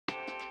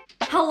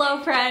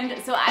Hello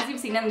friend! So as you've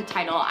seen in the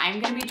title, I'm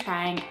gonna be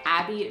trying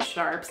Abbey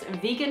Sharp's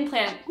vegan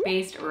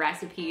plant-based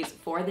recipes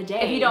for the day.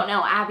 If you don't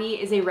know, Abbey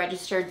is a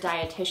registered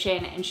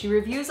dietitian and she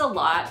reviews a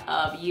lot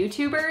of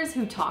YouTubers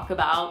who talk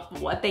about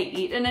what they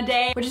eat in a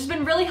day, which has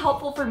been really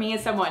helpful for me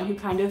as someone who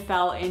kind of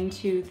fell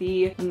into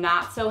the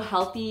not so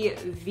healthy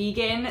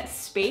vegan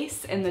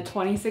space in the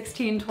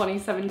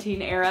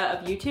 2016-2017 era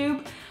of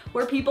YouTube,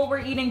 where people were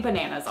eating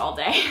bananas all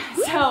day.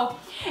 So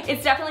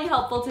it's definitely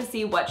helpful to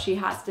see what she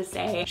has to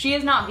say. She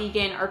is not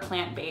vegan or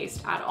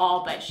plant-based at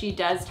all, but she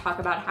does talk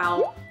about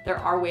how there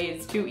are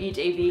ways to eat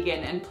a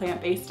vegan and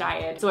plant-based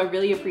diet. So I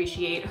really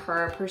appreciate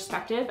her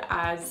perspective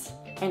as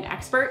an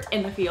expert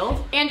in the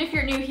field. And if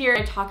you're new here,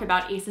 I talk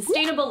about a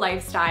sustainable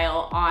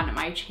lifestyle on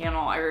my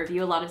channel. I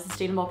review a lot of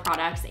sustainable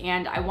products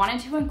and I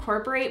wanted to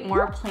incorporate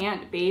more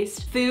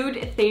plant-based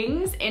food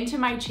things into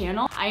my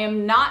channel. I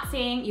am not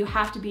saying you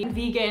have to be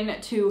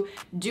vegan to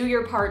do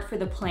your part for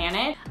the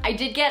planet. I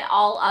did get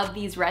all of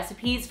these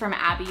recipes from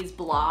Abbey's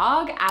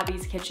blog,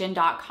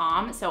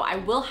 abbeykitchen.com. So I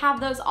will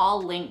have those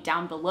all linked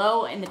down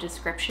below in the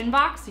description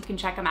box. You can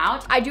check them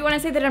out. I do want to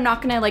say that I'm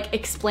not gonna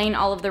explain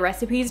all of the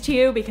recipes to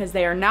you because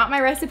they are not my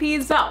recipes.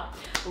 So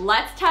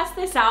let's test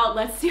this out.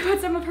 Let's see what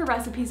some of her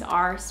recipes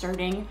are,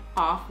 starting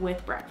off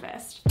with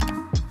breakfast.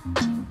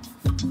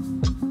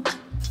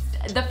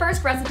 The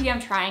first recipe I'm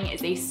trying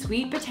is a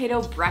sweet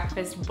potato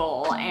breakfast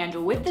bowl,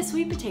 and with the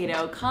sweet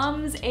potato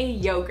comes a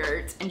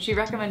yogurt, and she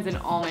recommends an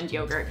almond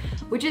yogurt,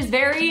 which is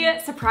very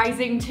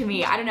surprising to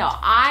me. I don't know,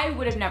 I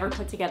would have never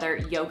put together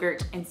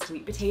yogurt and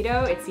sweet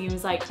potato. It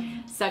seems like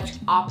such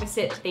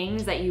opposite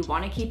things that you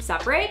want to keep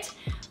separate,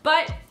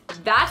 but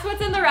that's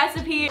what's in the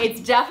recipe.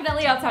 It's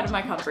definitely outside of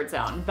my comfort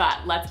zone, but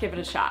let's give it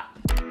a shot.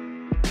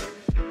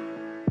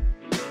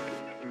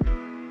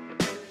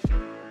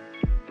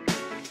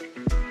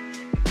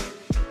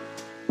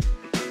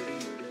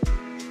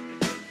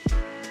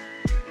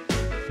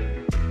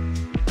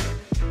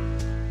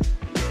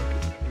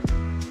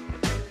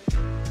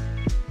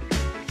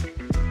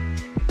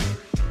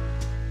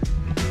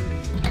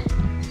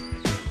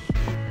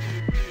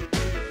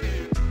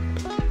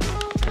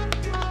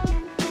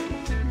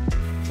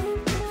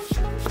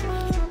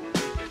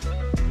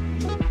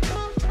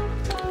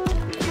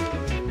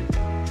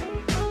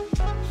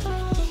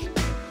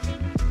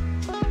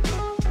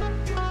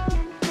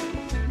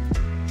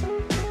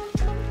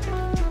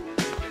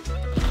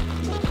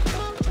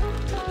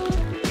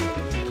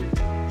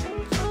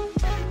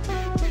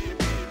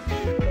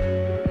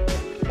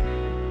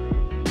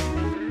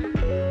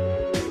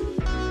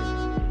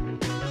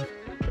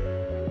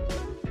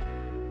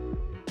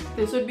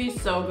 This would be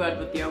so good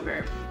with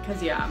yogurt,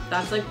 because yeah,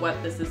 that's like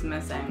what this is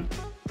missing.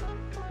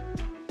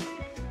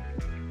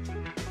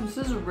 This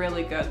is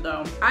really good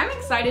though. I'm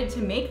excited to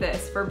make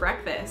this for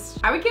breakfast.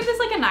 I would give this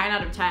like a 9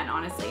 out of 10,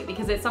 honestly,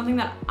 because it's something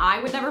that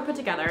I would never put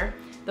together.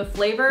 The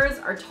flavors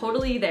are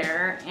totally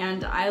there,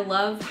 and I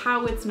love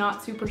how it's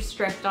not super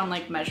strict on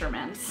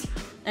measurements,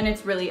 and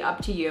it's really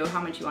up to you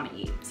how much you want to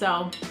eat.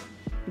 So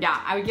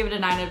yeah, I would give it a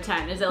 9 out of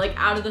 10. Is it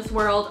out of this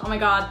world? Oh my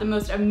God, the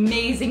most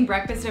amazing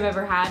breakfast I've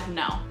ever had?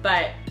 No,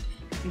 but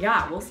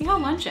yeah, we'll see how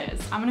lunch is.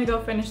 I'm gonna go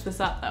finish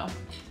this up though.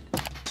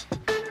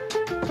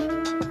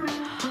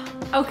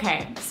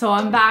 Okay, so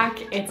I'm back.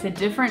 It's a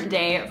different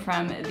day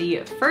from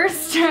the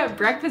first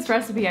breakfast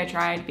recipe I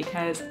tried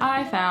because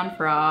I found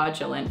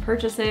fraudulent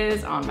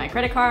purchases on my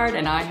credit card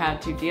and I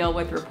had to deal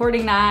with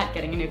reporting that,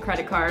 getting a new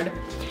credit card,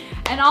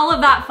 and all of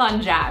that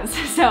fun jazz.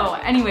 So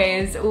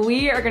anyways,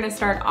 we are gonna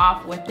start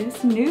off with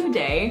this new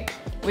day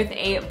with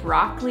a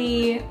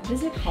broccoli, what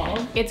is it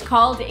called? It's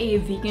called a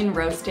vegan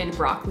roasted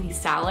broccoli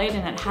salad,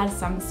 and it has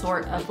some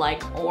sort of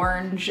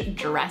orange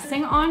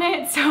dressing on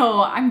it.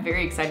 So I'm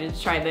very excited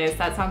to try this.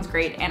 That sounds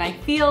great. And I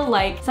feel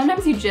like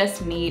sometimes you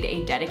just need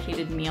a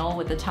dedicated meal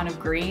with a ton of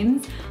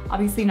greens.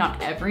 Obviously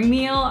not every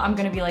meal I'm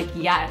gonna be like,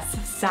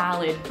 yes,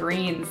 salad,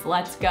 greens,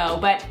 let's go.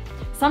 But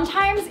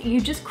sometimes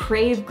you just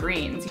crave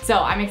greens. So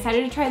I'm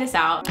excited to try this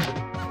out.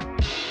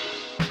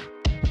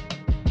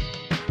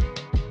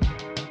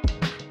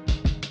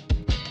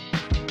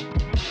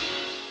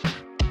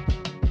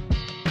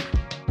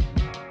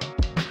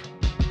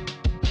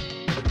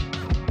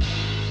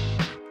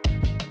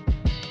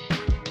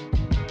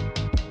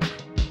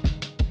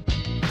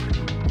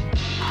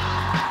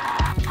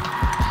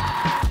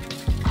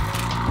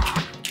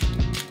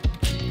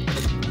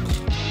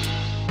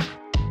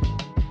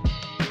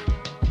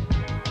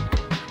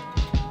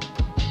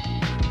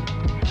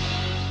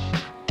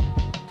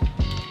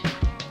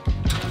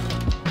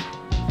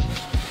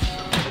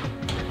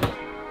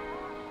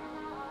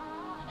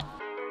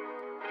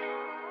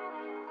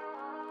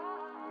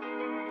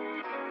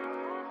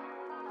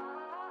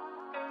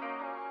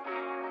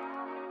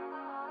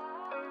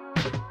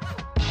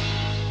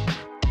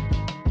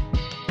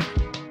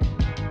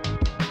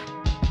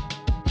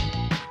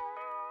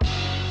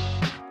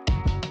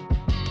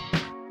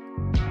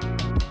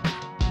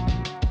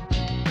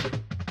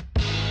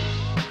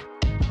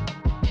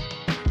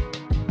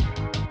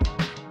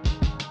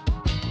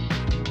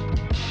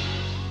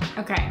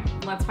 Okay,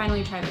 let's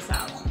finally try this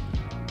out.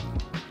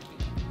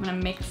 I'm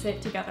gonna mix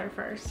it together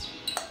first.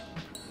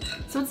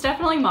 So it's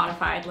definitely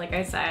modified, like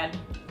I said,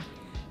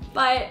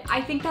 but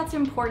I think that's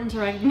important to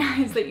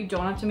recognize that you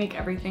don't have to make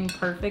everything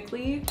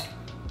perfectly.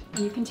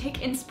 You can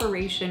take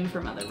inspiration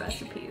from other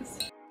recipes.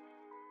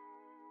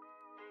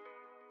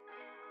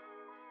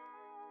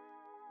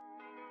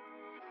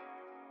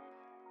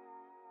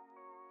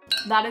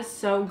 That is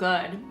so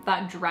good.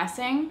 That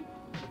dressing,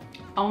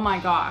 oh my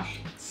gosh,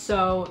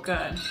 so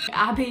good.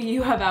 Abby,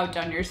 you have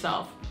outdone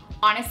yourself.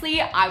 Honestly,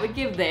 I would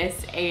give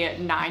this a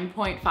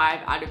 9.5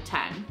 out of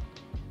 10.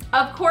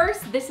 Of course,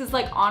 this is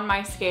like on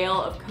my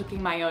scale of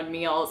cooking my own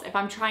meals. If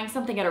I'm trying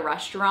something at a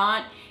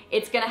restaurant,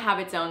 it's gonna have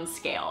its own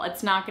scale.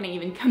 It's not gonna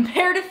even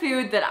compare to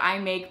food that I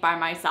make by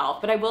myself.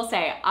 But I will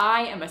say,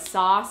 I am a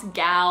sauce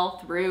gal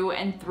through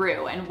and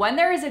through. And when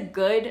there is a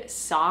good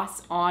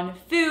sauce on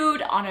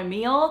food, on a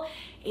meal,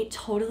 it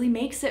totally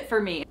makes it for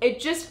me. It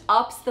just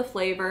ups the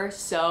flavor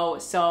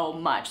so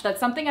much. That's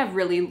something I've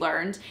really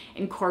learned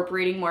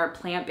incorporating more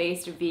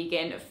plant-based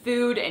vegan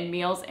food and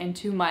meals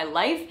into my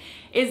life,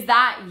 is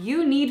that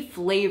you need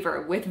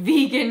flavor with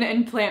vegan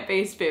and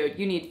plant-based food.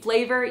 You need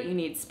flavor, you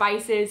need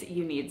spices,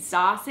 you need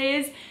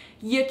sauces.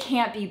 You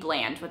can't be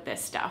bland with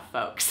this stuff,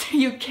 folks.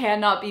 You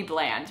cannot be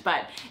bland,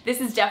 but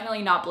this is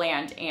definitely not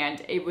bland,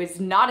 and it was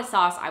not a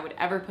sauce I would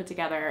ever put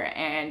together,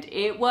 and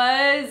it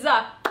was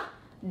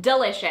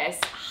delicious.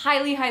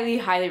 Highly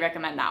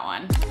recommend that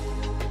one.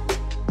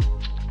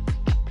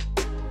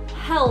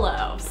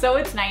 Hello, so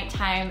it's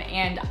nighttime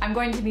and I'm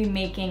going to be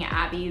making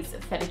Abby's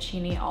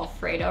fettuccine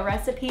alfredo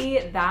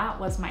recipe. That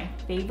was my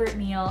favorite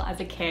meal as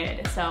a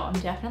kid, so I'm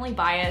definitely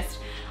biased.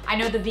 I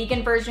know the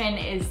vegan version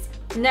is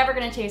never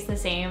gonna taste the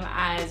same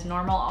as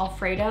normal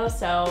alfredo,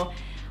 so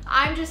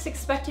I'm just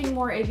expecting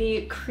more of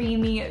a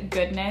creamy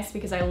goodness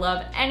because I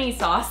love any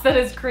sauce that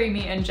is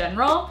creamy in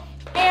general.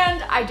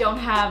 And I don't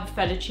have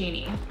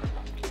fettuccine,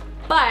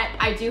 but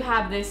I do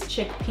have this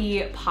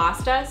chickpea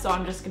pasta, so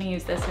I'm just gonna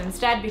use this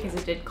instead because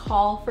it did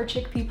call for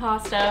chickpea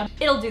pasta.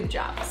 It'll do the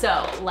job,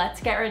 so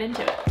let's get right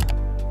into it.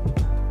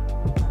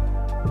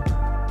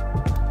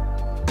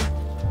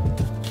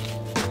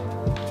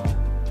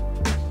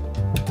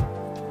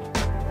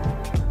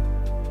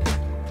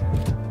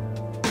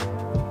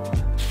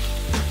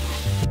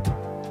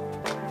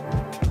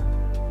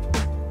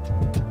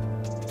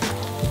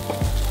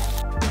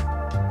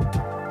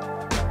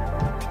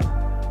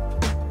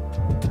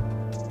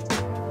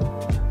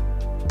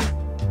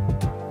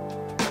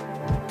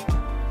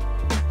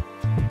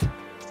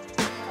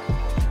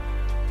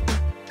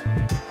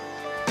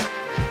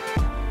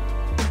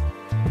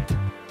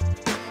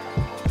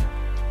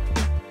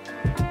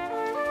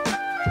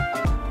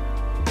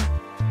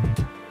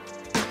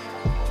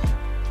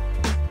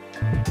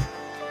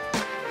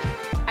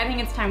 I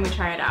think it's time we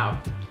try it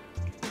out.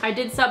 I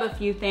did sub a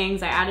few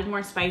things. I added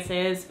more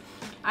spices.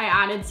 I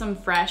added some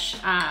fresh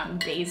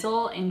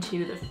basil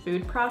into the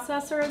food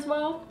processor as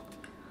well.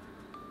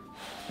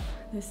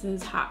 This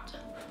is hot.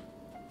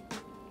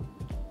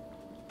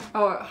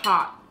 Oh,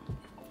 hot.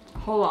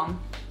 Hold on.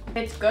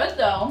 It's good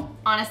though.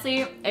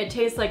 Honestly, it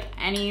tastes like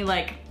any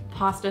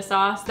pasta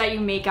sauce that you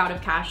make out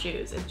of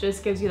cashews. It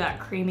just gives you that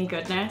creamy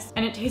goodness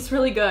and it tastes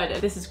really good.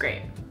 This is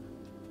great.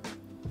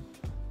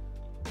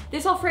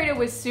 This Alfredo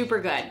was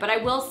super good, but I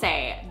will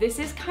say, this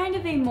is kind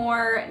of a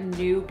more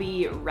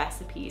newbie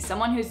recipe,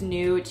 someone who's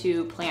new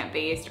to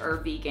plant-based or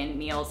vegan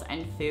meals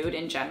and food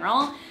in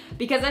general,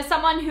 because as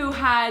someone who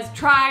has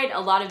tried a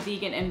lot of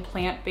vegan and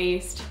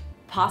plant-based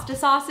pasta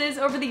sauces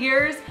over the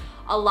years,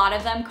 a lot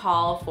of them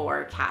call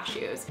for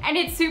cashews, and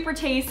it's super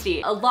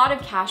tasty. A lot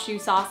of cashew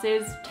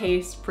sauces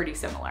taste pretty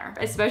similar,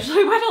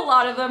 especially when a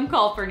lot of them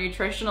call for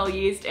nutritional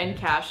yeast and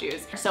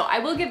cashews. So I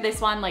will give this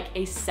one like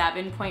a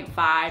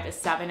 7.5, a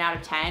 7 out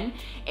of 10.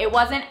 It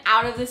wasn't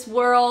out of this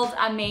world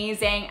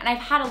amazing, and I've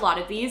had a lot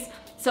of these,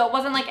 so it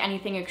wasn't like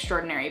anything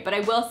extraordinary, but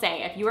I will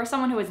say, if you are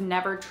someone who has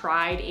never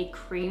tried a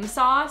cream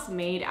sauce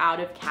made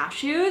out of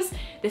cashews,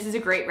 this is a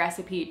great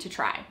recipe to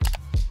try.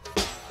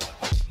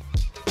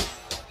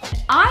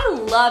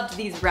 I loved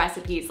these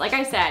recipes. Like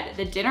I said,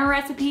 the dinner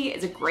recipe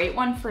is a great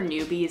one for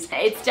newbies.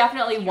 It's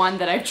definitely one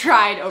that I've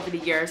tried over the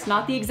years.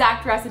 Not the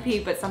exact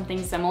recipe, but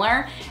something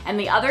similar. And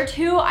the other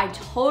two, I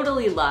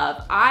totally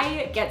love.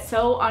 I get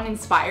so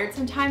uninspired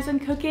sometimes when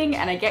cooking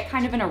and I get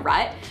kind of in a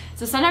rut.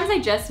 So sometimes I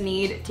just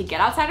need to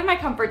get outside of my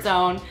comfort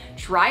zone,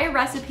 try a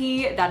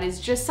recipe that is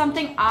just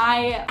something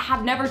I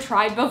have never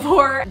tried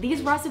before.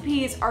 These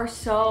recipes are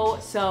so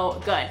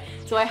good.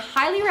 So I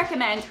highly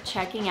recommend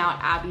checking out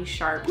Abby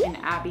Sharp and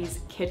Abby's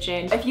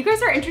Kitchen. If you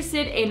guys are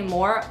interested in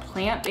more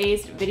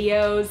plant-based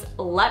videos,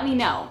 let me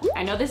know.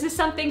 I know this is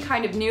something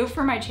kind of new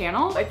for my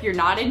channel. If you're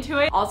not into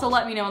it, also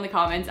let me know in the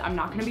comments. I'm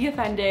not gonna be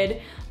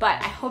offended,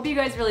 but I hope you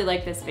guys really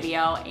like this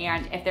video.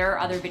 And if there are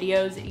other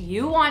videos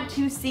you want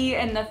to see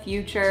in the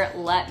future,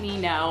 let me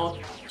know.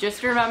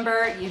 Just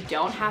remember, you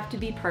don't have to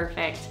be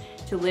perfect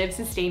to live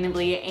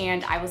sustainably,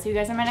 and I will see you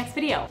guys in my next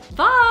video.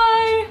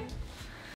 Bye!